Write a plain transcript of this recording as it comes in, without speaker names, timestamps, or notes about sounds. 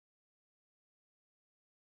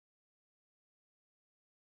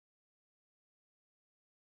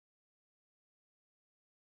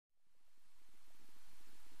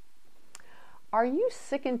Are you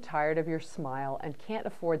sick and tired of your smile and can't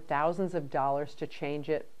afford thousands of dollars to change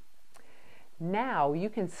it? Now you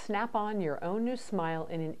can snap on your own new smile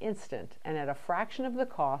in an instant and at a fraction of the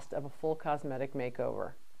cost of a full cosmetic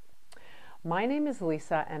makeover. My name is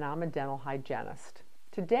Lisa and I'm a dental hygienist.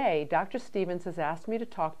 Today, Dr. Stevens has asked me to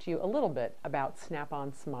talk to you a little bit about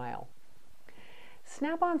Snap-on Smile.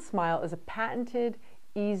 Snap-on Smile is a patented,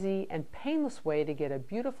 easy, and painless way to get a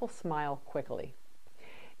beautiful smile quickly.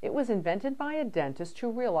 It was invented by a dentist who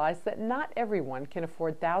realized that not everyone can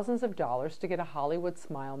afford thousands of dollars to get a Hollywood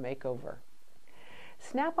smile makeover.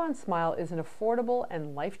 Snap-on Smile is an affordable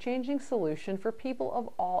and life-changing solution for people of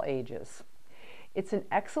all ages. It's an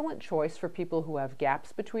excellent choice for people who have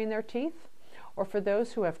gaps between their teeth or for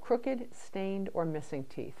those who have crooked, stained, or missing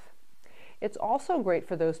teeth. It's also great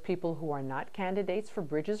for those people who are not candidates for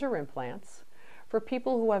bridges or implants, for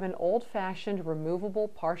people who have an old-fashioned removable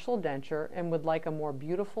partial denture and would like a more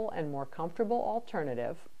beautiful and more comfortable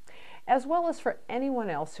alternative, as well as for anyone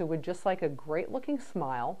else who would just like a great-looking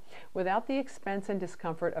smile without the expense and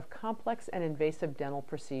discomfort of complex and invasive dental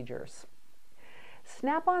procedures.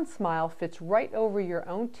 Snap-on Smile fits right over your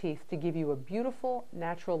own teeth to give you a beautiful,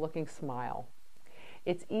 natural-looking smile.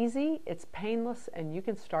 It's easy, it's painless, and you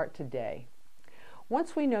can start today.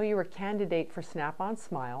 Once we know you're a candidate for Snap-on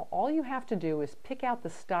Smile, all you have to do is pick out the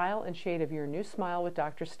style and shade of your new smile with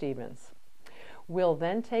Dr. Stevens. We'll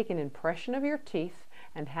then take an impression of your teeth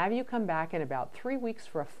and have you come back in about 3 weeks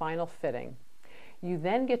for a final fitting. You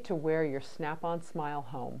then get to wear your Snap-on Smile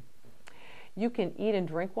home. You can eat and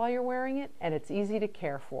drink while you're wearing it, and it's easy to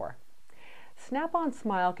care for. Snap-on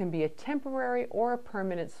Smile can be a temporary or a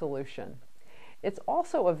permanent solution. It's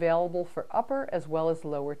also available for upper as well as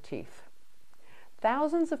lower teeth.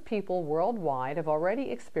 Thousands of people worldwide have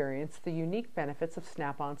already experienced the unique benefits of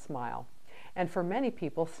Snap-on Smile. And for many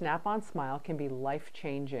people, Snap-on Smile can be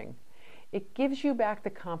life-changing. It gives you back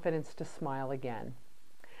the confidence to smile again.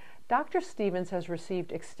 Dr. Stevens has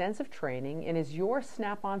received extensive training and is your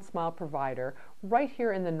Snap-on Smile provider right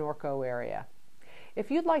here in the Norco area. If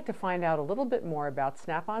you'd like to find out a little bit more about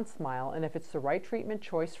Snap-on Smile and if it's the right treatment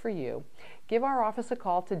choice for you, give our office a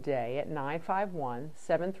call today at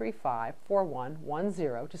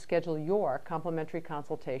 951-735-4110 to schedule your complimentary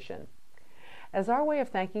consultation. As our way of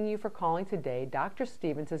thanking you for calling today, Dr.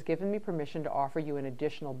 Stevens has given me permission to offer you an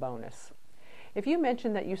additional bonus. If you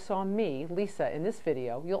mention that you saw me, Lisa, in this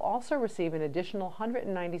video, you'll also receive an additional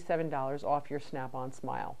 $197 off your Snap-on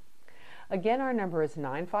Smile. Again, our number is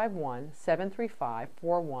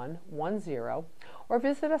 951-735-4110, or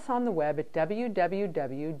visit us on the web at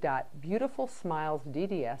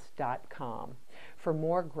www.beautifulsmilesdds.com for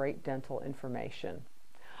more great dental information.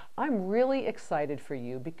 I'm really excited for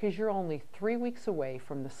you because you're only 3 weeks away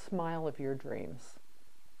from the smile of your dreams.